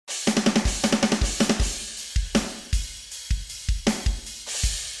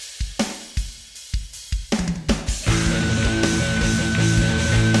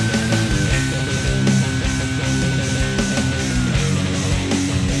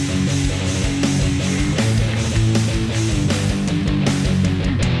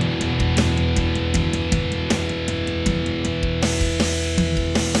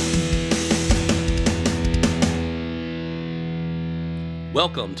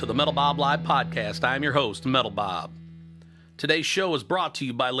Welcome to the Metal Bob Live Podcast. I am your host, Metal Bob. Today's show is brought to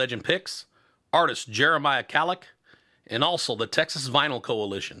you by Legend Picks, artist Jeremiah Kallick, and also the Texas Vinyl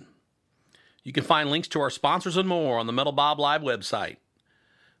Coalition. You can find links to our sponsors and more on the Metal Bob Live website.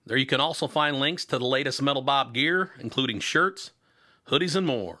 There you can also find links to the latest Metal Bob gear, including shirts, hoodies, and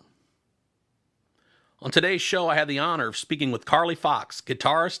more. On today's show, I had the honor of speaking with Carly Fox,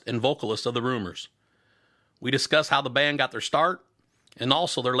 guitarist and vocalist of The Rumors. We discuss how the band got their start, and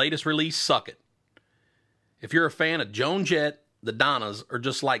also their latest release, Suck It. If you're a fan of Joan Jett, the Donnas, or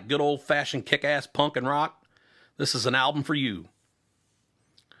just like good old-fashioned kick-ass punk and rock, this is an album for you.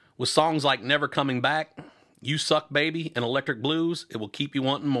 With songs like Never Coming Back, You Suck Baby, and Electric Blues, it will keep you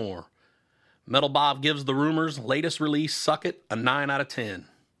wanting more. Metal Bob gives The Rumors' latest release, Suck It, a 9 out of 10.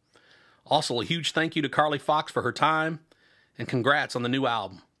 Also, a huge thank you to Carly Fox for her time, and congrats on the new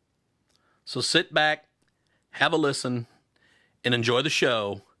album. So sit back, have a listen, and enjoy the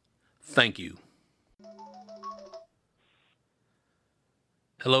show. Thank you.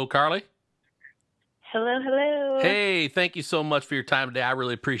 Hello, Carly. Hello, hello. Hey, thank you so much for your time today. I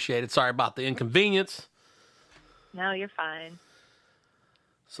really appreciate it. Sorry about the inconvenience. No, you're fine.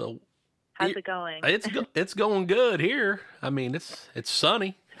 So, how's it going? It's going good here. I mean, it's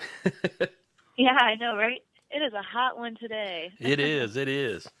sunny. Yeah, I know, right? It is a hot one today. It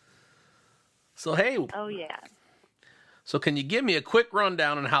is. So, hey. Oh, yeah. So can you give me a quick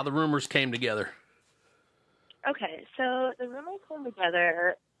rundown on how The Rumors came together? Okay, so The Rumors came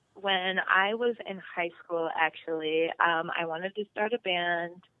together when I was in high school, actually. I wanted to start a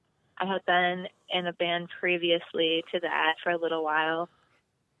band. I had been in a band previously to that for a little while,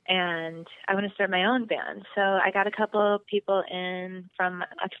 and I want to start my own band. So I got a couple of people in from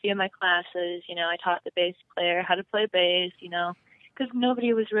a few of my classes. You know, I taught the bass player how to play bass, you know, because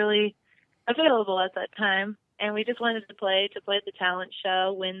nobody was really available at that time. And we just wanted to play the talent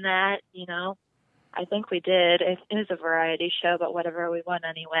show, win that, you know. I think we did. It was a variety show, but whatever, we won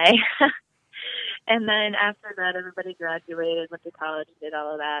anyway. And then after that, everybody graduated, went to college, did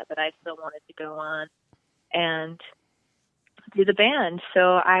all of that, but I still wanted to go on and do the band.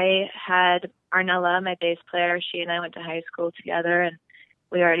 So I had Arnella, my bass player. She and I went to high school together, and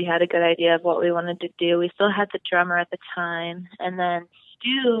we already had a good idea of what we wanted to do. We still had the drummer at the time. And then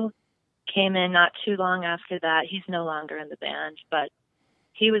Stu came in not too long after that. He's no longer in the band, but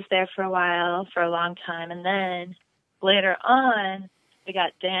he was there for a while, for a long time. And then later on, we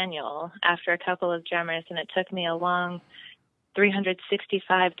got Daniel after a couple of drummers, and it took me a long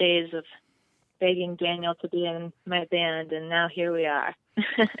 365 days of begging Daniel to be in my band, and now here we are.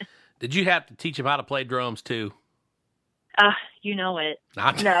 Did you have to teach him how to play drums too? You know it. No,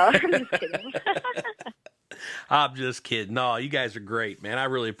 I'm just kidding. I'm just kidding. No, you guys are great, man. I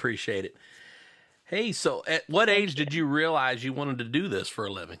really appreciate it. Hey, so at what age did you realize you wanted to do this for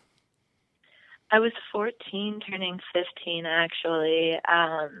a living? I was 14, turning 15, actually.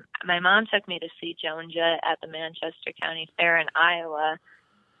 My mom took me to see Joan Jett at the Manchester County Fair in Iowa,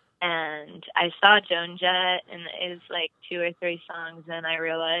 and I saw Joan Jett, and it was like 2 or 3 songs, and I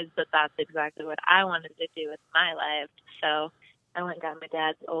realized that that's exactly what I wanted to do with my life. So I went and got my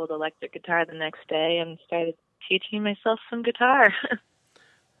dad's old electric guitar the next day and started teaching myself some guitar.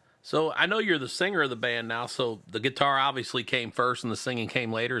 So I know you're the singer of the band now, so the guitar obviously came first and the singing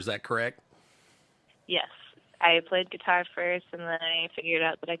came later. Is that correct? Yes. I played guitar first, and then I figured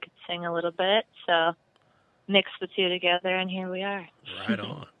out that I could sing a little bit, so mixed the two together, and here we are. Right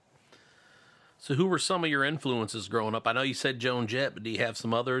on. So who were some of your influences growing up? I know you said Joan Jett, but do you have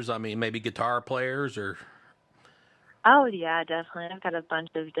some others? I mean, maybe guitar players or... Oh, yeah, definitely. I've got a bunch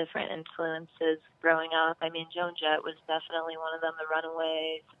of different influences growing up. I mean, Joan Jett was definitely one of them, the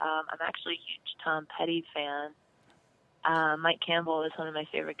Runaways. I'm actually a huge Tom Petty fan. Mike Campbell is one of my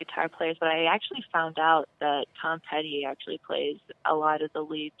favorite guitar players, but I actually found out that Tom Petty actually plays a lot of the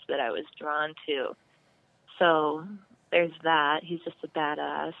leads that I was drawn to. So there's that. He's just a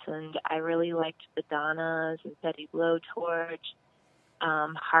badass, and I really liked the Donnas and Betty Blowtorch.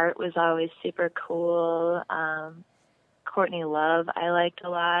 Heart was always super cool. Courtney Love I liked a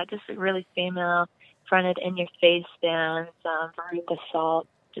lot, just really female-fronted, in-your-face bands, Veruca Salt,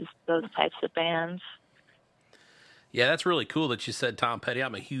 just those types of bands. Yeah, that's really cool that you said Tom Petty.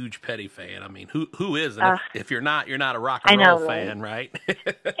 I'm a huge Petty fan. I mean, who isn't? If you're not a rock and roll fan, right?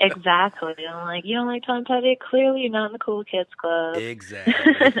 Exactly. I'm like, you don't like Tom Petty? Clearly you're not in the cool kids club.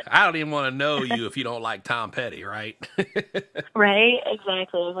 Exactly. I don't even want to know you if you don't like Tom Petty, right? Right?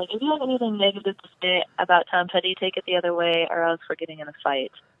 Exactly. I'm like, if you have anything negative to say about Tom Petty, take it the other way, or else we're getting in a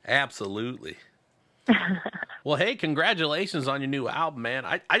fight. Absolutely. Well, hey, congratulations on your new album, man.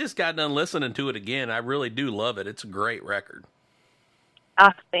 I just got done listening to it again. I really do love it. It's a great record. Oh,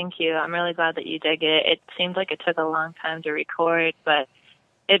 thank you. I'm really glad that you dig it. It seemed like it took a long time to record, but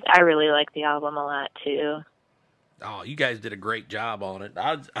I really like the album a lot too. Oh, you guys did a great job on it.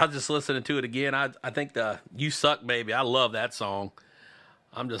 I was just listening to it again. I think the "You Suck Baby," I love that song.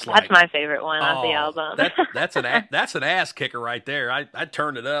 I'm just That's like, my favorite one off the album. that's an ass kicker right there. I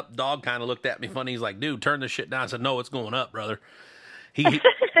turned it up. Dog kind of looked at me funny. He's like, "Dude, turn this shit down." I said, "No, it's going up, brother."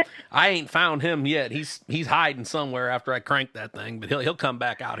 I ain't found him yet. He's hiding somewhere after I crank that thing, but he'll come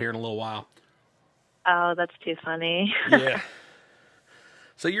back out here in a little while. Oh, that's too funny. Yeah.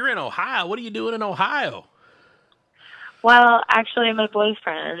 So you're in Ohio. What are you doing in Ohio? Well, actually, my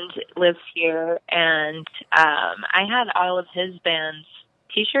boyfriend lives here, and I had all of his band's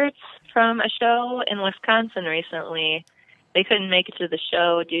T-shirts from a show in Wisconsin recently. They couldn't make it to the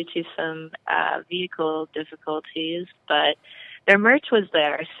show due to some vehicle difficulties, but their merch was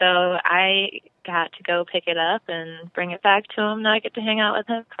there, so I got to go pick it up and bring it back to him. Now I get to hang out with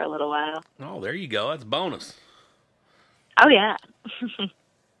him for a little while. Oh, there you go. That's bonus. Oh, yeah.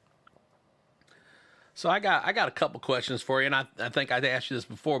 So I got a couple questions for you, and I think I'd asked you this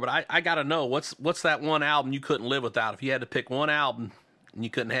before, but I got to know, what's that one album you couldn't live without? If you had to pick one album and you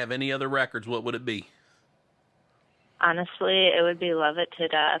couldn't have any other records, what would it be? Honestly, it would be Love It to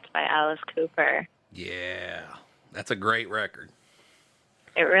Death by Alice Cooper. Yeah, that's a great record.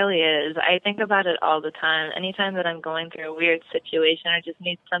 It really is. I think about it all the time. Anytime that I'm going through a weird situation or just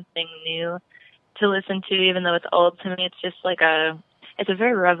need something new to listen to, even though it's old to me, it's just like it's a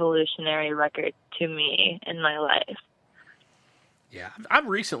very revolutionary record to me in my life. Yeah, I've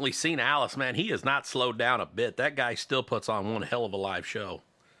recently seen Alice, man. He has not slowed down a bit. That guy still puts on one hell of a live show.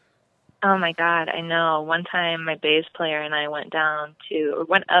 Oh my God, I know. One time my bass player and I went up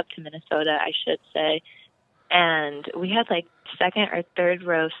to Minnesota, I should say, and we had like second or third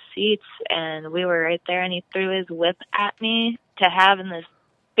row seats, and we were right there, and he threw his whip at me to have, and this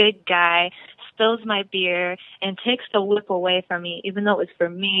big guy spills my beer and takes the whip away from me, even though it was for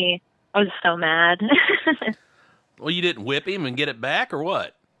me. I was so mad. Well, you didn't whip him and get it back, or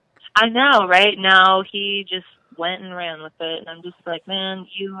what? I know, right? No, he just went and ran with it, and I'm just like, man,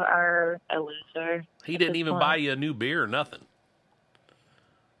 you are a loser. He didn't even buy you a new beer or nothing.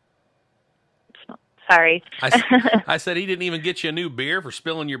 Sorry. I said he didn't even get you a new beer for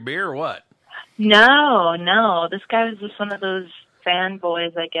spilling your beer, or what? No. This guy was just one of those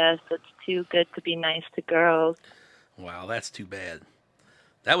fanboys, I guess, that's too good to be nice to girls. Wow, that's too bad.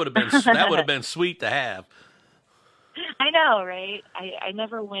 That would have been sweet to have. I know, right? I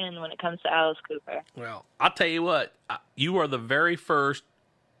never win when it comes to Alice Cooper. Well, I'll tell you what. You are the very first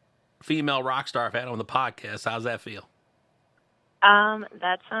female rock star I've had on the podcast. How's that feel?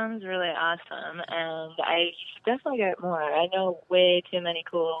 That sounds really awesome, and I should definitely get more. I know way too many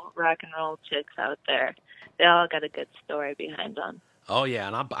cool rock and roll chicks out there. They all got a good story behind them. Oh, yeah,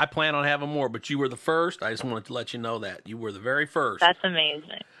 and I plan on having more, but you were the first. I just wanted to let you know that. You were the very first. That's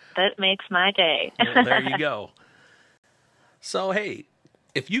amazing. That makes my day. Well, there you go. So, hey,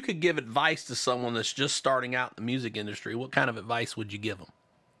 if you could give advice to someone that's just starting out in the music industry, what kind of advice would you give them?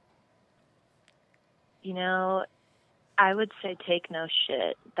 You know, I would say take no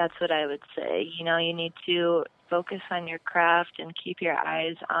shit. That's what I would say. You know, you need to focus on your craft and keep your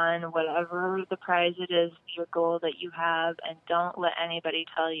eyes on whatever the prize it is, your goal that you have, and don't let anybody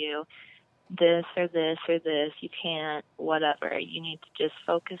tell you this or this or this. You can't, whatever. You need to just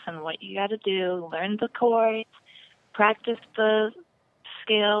focus on what you got to do, learn the chords, practice the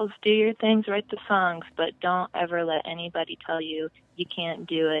scales, do your things, write the songs, but don't ever let anybody tell you you can't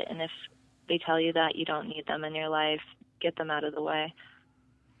do it. And if they tell you that, you don't need them in your life. Get them out of the way.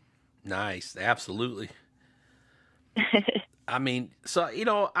 Nice. Absolutely. I mean, so,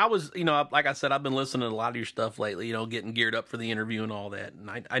 I was, like I said, I've been listening to a lot of your stuff lately, getting geared up for the interview and all that.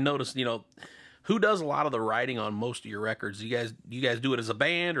 And I noticed, who does a lot of the writing on most of your records? You guys do it as a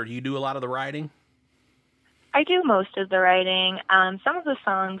band, or do you do a lot of the writing? I do most of the writing. Some of the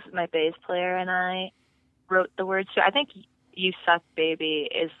songs my bass player and I wrote the words to. I think You Suck Baby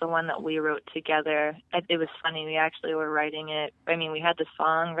is the one that we wrote together. It was funny. We actually were writing it. I mean, we had the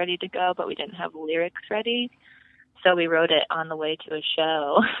song ready to go, but we didn't have lyrics ready. So we wrote it on the way to a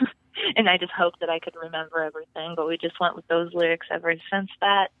show. And I just hoped that I could remember everything. But we just went with those lyrics ever since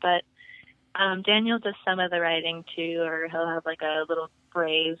that. But Daniel does some of the writing too, or he'll have like a little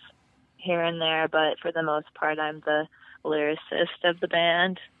phrase here and there. But for the most part, I'm the lyricist of the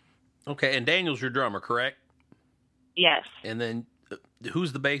band. Okay, and Daniel's your drummer, correct? Yes. And then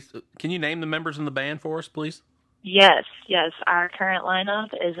who's the bass? Can you name the members in the band for us, please? Yes. Our current lineup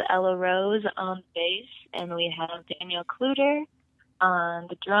is Ella Rose on bass, and we have Daniel Kluter On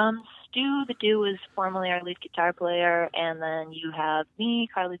the drums, Stu. The Dew is formerly our lead guitar player, and then you have me,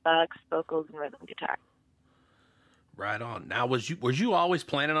 Carly Fox, vocals and rhythm guitar. Right on. Now, was you always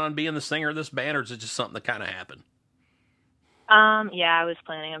planning on being the singer of this band, or is it just something that kind of happened? Yeah, I was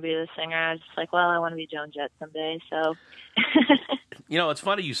planning on being the singer. I was just like, well, I want to be Joan Jett someday, so. You know, it's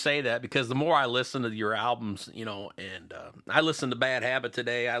funny you say that because the more I listen to your albums, you know, and I listened to Bad Habit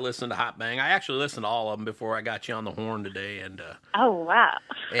today. I listened to Hot Bang. I actually listened to all of them before I got you on the horn today. And oh, wow.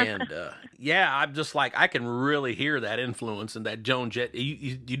 yeah, I'm just like, I can really hear that influence and that Joan Jett.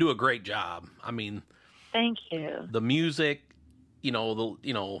 You do a great job. I mean, thank you. The music, the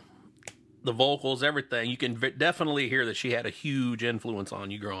vocals, everything. You can definitely hear that she had a huge influence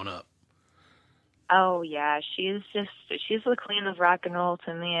on you growing up. Oh, yeah. She's the queen of rock and roll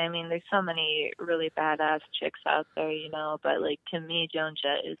to me. I mean, there's so many really badass chicks out there, you know, but, like, to me, Joan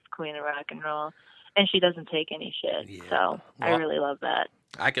Jett is queen of rock and roll, and she doesn't take any shit. Yeah. So well, I really love that.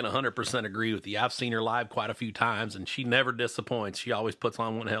 I can 100% agree with you. I've seen her live quite a few times, and she never disappoints. She always puts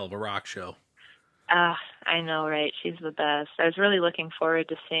on one hell of a rock show. I know, right? She's the best. I was really looking forward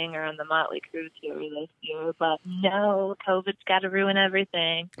to seeing her on the Motley Crue tour this year, but no, COVID's got to ruin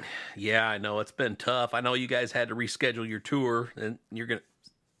everything. Yeah, I know. It's been tough. I know you guys had to reschedule your tour, and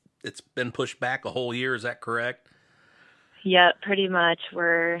it's been pushed back a whole year. Is that correct? Yeah, pretty much.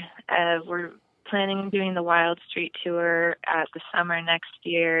 We're planning on doing the Wild Street tour at the summer next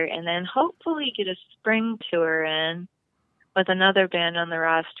year, and then hopefully get a spring tour in with another band on the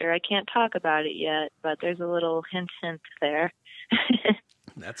roster. I can't talk about it yet, but there's a little hint there.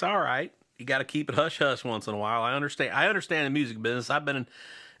 That's all right. You got to keep it hush hush once in a while. I understand the music business. I've been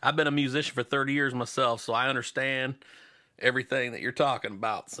a musician for 30 years myself, so I understand everything that you're talking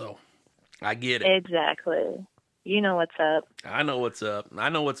about. So I get it. Exactly. You know what's up. I know what's up. I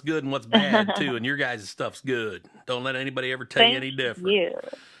know what's good and what's bad too, and your guys' stuff's good. Don't let anybody ever tell you any different.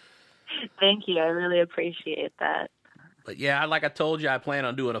 Thank you. I really appreciate that. But yeah, like I told you, I plan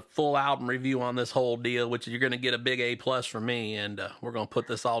on doing a full album review on this whole deal, which you're going to get a big A+ from me, and we're going to put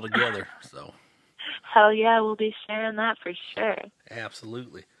this all together. So, hell yeah, we'll be sharing that for sure.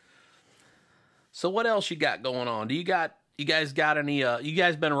 Absolutely. So, what else you got going on? You guys got any? You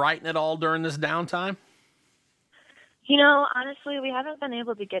guys been writing at all during this downtime? You know, honestly, we haven't been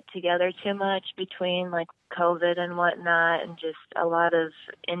able to get together too much between like COVID and whatnot and just a lot of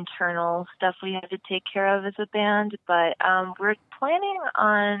internal stuff we had to take care of as a band. But we're planning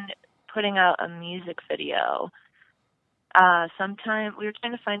on putting out a music video. Sometime we were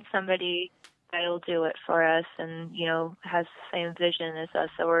trying to find somebody that'll do it for us and, you know, has the same vision as us.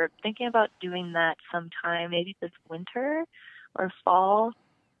 So we're thinking about doing that sometime, maybe this winter or fall,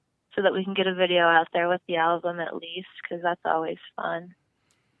 so that we can get a video out there with the album at least, because that's always fun.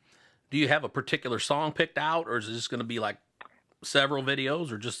 Do you have a particular song picked out, or is it just going to be like several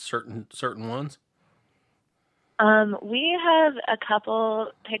videos, or just certain ones? We have a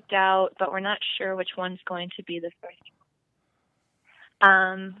couple picked out, but we're not sure which one's going to be the first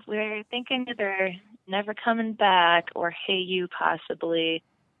one. We're thinking either Never Coming Back or Hey You, possibly.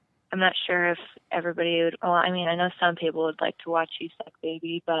 I'm not sure if everybody would, well, I mean, I know some people would like to watch You Suck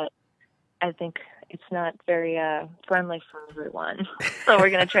Baby, but I think it's not very friendly for everyone. So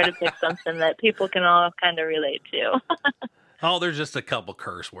we're going to try to pick something that people can all kind of relate to. Oh, there's just a couple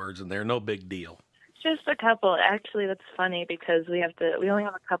curse words in there. No big deal. Just a couple. Actually, that's funny because we only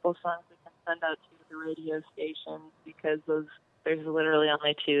have a couple songs we can send out to the radio stations because there's literally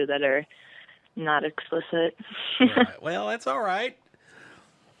only two that are not explicit. Right. Well, that's all right.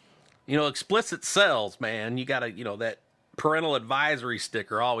 You know, explicit sells, man. You got to, that parental advisory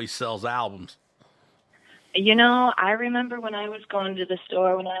sticker always sells albums. You know, I remember when I was going to the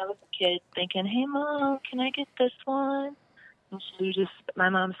store when I was a kid thinking, hey, Mom, can I get this one? And my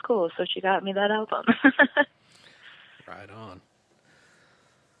mom's cool, so she got me that album. Right on.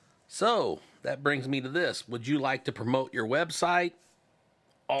 So, that brings me to this. Would you like to promote your website?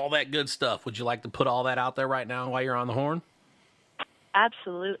 All that good stuff. Would you like to put all that out there right now while you're on the horn?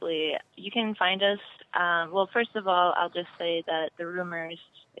 Absolutely. You can find us. Well, first of all, I'll just say that The Rumors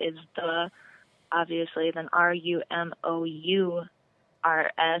is obviously, then RUMOURS.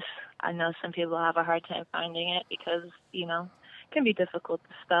 I know some people have a hard time finding it because, it can be difficult to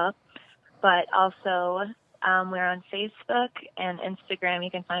spell. But also, we're on Facebook and Instagram.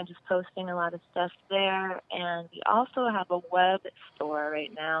 You can find us posting a lot of stuff there. And we also have a web store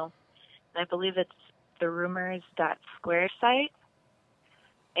right now. And I believe it's therumors.square site.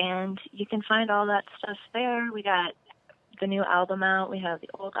 And you can find all that stuff there. We got the new album out. We have the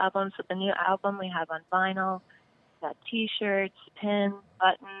old albums. With the new album, we have on vinyl. We got T-shirts, pins,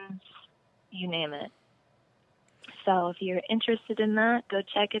 buttons, you name it. So if you're interested in that, go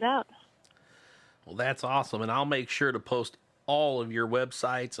check it out. Well, that's awesome. And I'll make sure to post all of your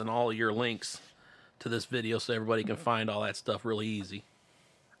websites and all of your links to this video so everybody can find all that stuff really easy.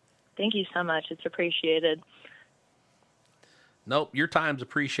 Thank you so much. It's appreciated. Nope, your time's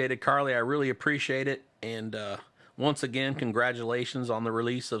appreciated, Carly. I really appreciate it. And once again, congratulations on the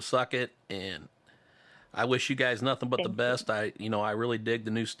release of Suck It. And I wish you guys nothing but the best. I really dig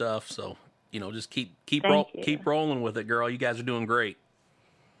the new stuff. So, just keep rolling with it, girl. You guys are doing great.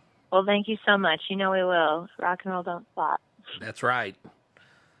 Well, thank you so much. We will. Rock and roll don't stop. That's right.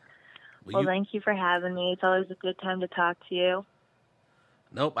 Well, thank you for having me. It's always a good time to talk to you.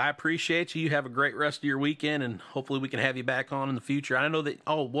 Nope, I appreciate you. You have a great rest of your weekend, and hopefully we can have you back on in the future. I know that,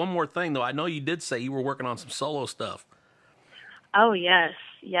 one more thing, though. I know you did say you were working on some solo stuff. Oh, yes.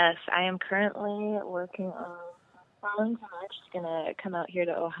 Yes, I am currently working on some songs, and I'm just going to come out here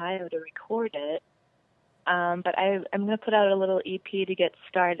to Ohio to record it. But I'm going to put out a little EP to get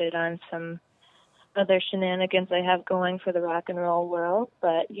started on some other shenanigans I have going for the rock and roll world.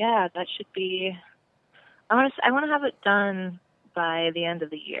 But, yeah, that should be... I want to have it done by the end of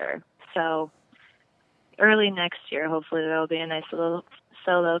the year. So early next year, hopefully there will be a nice little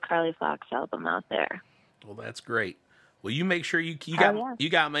solo Carly Fox album out there. Well, that's great. Well, you make sure you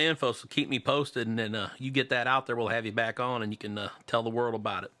got my info, so keep me posted, and then you get that out there. We'll have you back on, and you can tell the world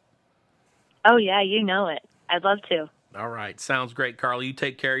about it. Oh, yeah, you know it. I'd love to. All right. Sounds great, Carly. You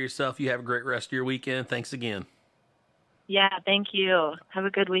take care of yourself. You have a great rest of your weekend. Thanks again. Yeah, thank you. Have a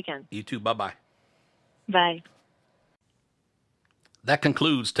good weekend. You too. Bye-bye. Bye. That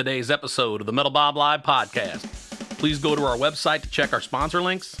concludes today's episode of the Metal Bob Live podcast. Please go to our website to check our sponsor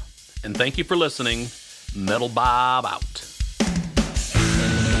links. And thank you for listening. Metal Bob out.